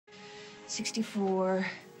64.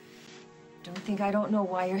 I don't know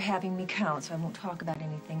why you're having me count, so I won't talk about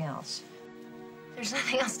anything else. There's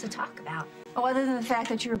nothing else to talk about. Oh, other than the fact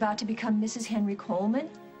that you're about to become Mrs. Henry Coleman?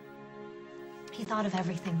 He thought of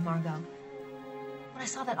everything, Margo. When I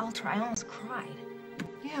saw that altar, I almost cried.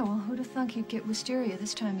 Yeah, well, who'd have thunk you'd get wisteria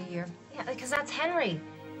this time of year? Yeah, because that's Henry.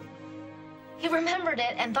 He remembered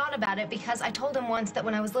it and thought about it because I told him once that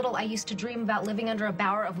when I was little, I used to dream about living under a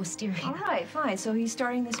bower of wisteria. All right, fine. So he's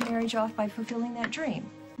starting this marriage off by fulfilling that dream.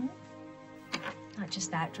 Not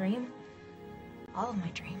just that dream. All of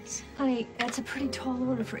my dreams. Honey, that's a pretty tall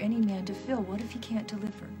order for any man to fill. What if he can't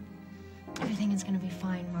deliver? Everything is gonna be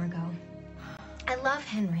fine, Margo. I love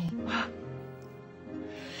Henry.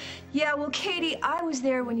 Yeah, well, Katie, I was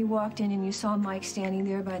there when you walked in and you saw Mike standing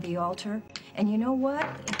there by the altar. And you know what?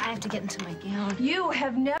 I have to get into my gown. You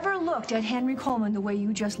have never looked at Henry Coleman the way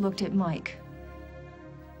you just looked at Mike.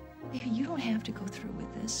 Baby, you don't have to go through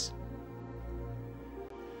with this.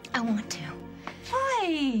 I want to.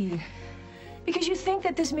 Why? Because you think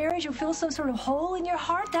that this marriage will fill some sort of hole in your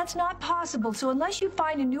heart? That's not possible. So unless you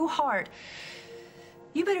find a new heart,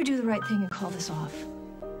 you better do the right thing and call this off.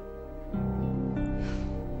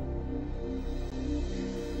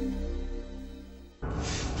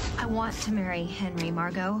 I want to marry Henry,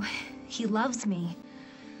 Margo. He loves me.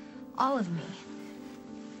 All of me.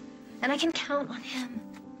 And I can count on him.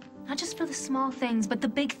 Not just for the small things, but the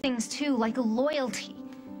big things too, like loyalty.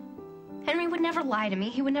 Henry would never lie to me,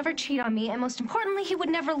 he would never cheat on me, and most importantly, he would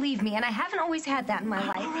never leave me, and I haven't always had that in my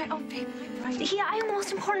life. All right, oh, baby, right. Yeah, I am the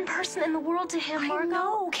most important person in the world to him, Margo. I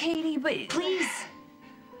know, Katie, but... Please,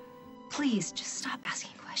 please, just stop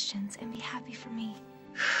asking questions and be happy for me.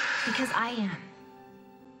 Because I am.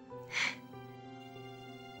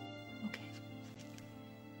 Okay.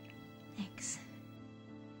 Thanks.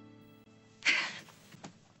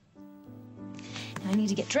 Now I need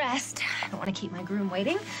to get dressed. I don't want to keep my groom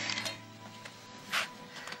waiting.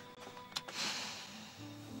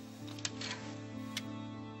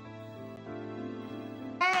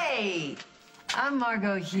 Hey, I'm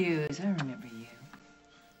Margo Hughes. I remember you.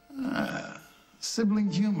 Sibling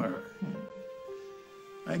humor.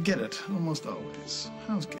 I get it, almost always.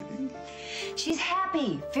 How's Katie? She's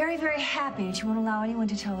happy, very, very happy, and she won't allow anyone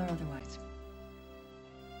to tell her otherwise.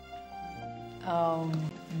 Oh,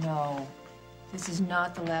 no. This is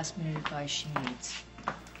not the last-minute advice she needs.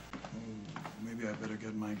 Oh, maybe I better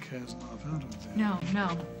get my cousin off out of there. No,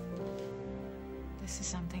 no. This is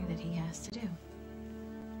something that he has to do.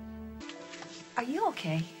 Are you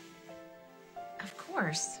okay? Of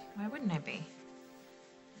course. Why wouldn't I be?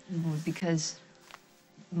 Well, because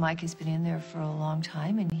Mike has been in there for a long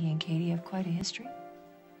time, and he and Katie have quite a history.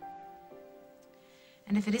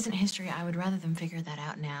 And if it isn't history, I would rather them figure that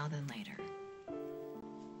out now than later.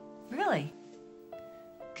 Really?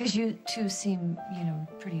 Because you two seem, you know,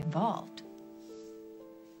 pretty involved.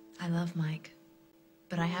 I love Mike,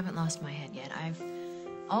 but I haven't lost my head yet. I've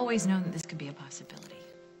always known that this could be a possibility.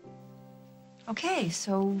 Okay,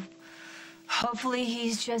 so hopefully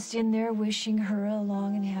he's just in there wishing her a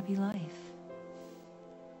long and happy life.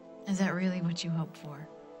 Is that really what you hope for?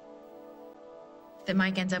 That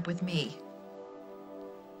Mike ends up with me?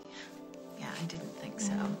 Yeah, I didn't think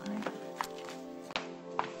so.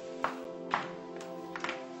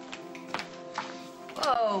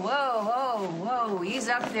 Whoa, whoa, whoa, whoa. Ease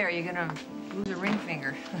up there. You're gonna lose a ring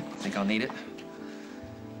finger. Think I'll need it?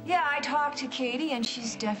 Yeah, I talked to Katie, and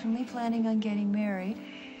she's definitely planning on getting married.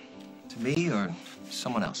 To me or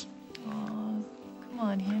someone else? Oh, come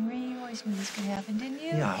on, Henry. You always knew this could happen, didn't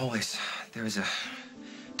you? Yeah, always. There is a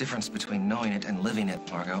difference between knowing it and living it,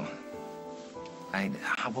 Margo. I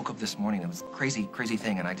woke up this morning. It was a crazy, crazy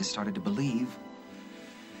thing, and I just started to believe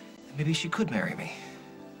that maybe she could marry me.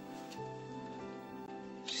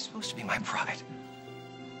 She's supposed to be my bride.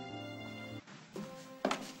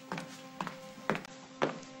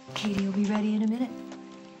 Katie will be ready in a minute.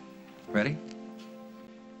 Ready?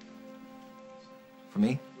 For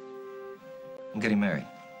me? I'm getting married.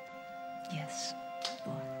 Yes.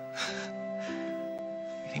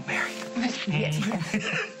 Getting married. Yes.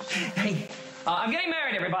 Hey, I'm getting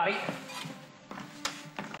married, everybody.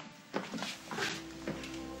 I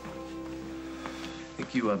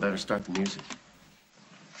think you better start the music.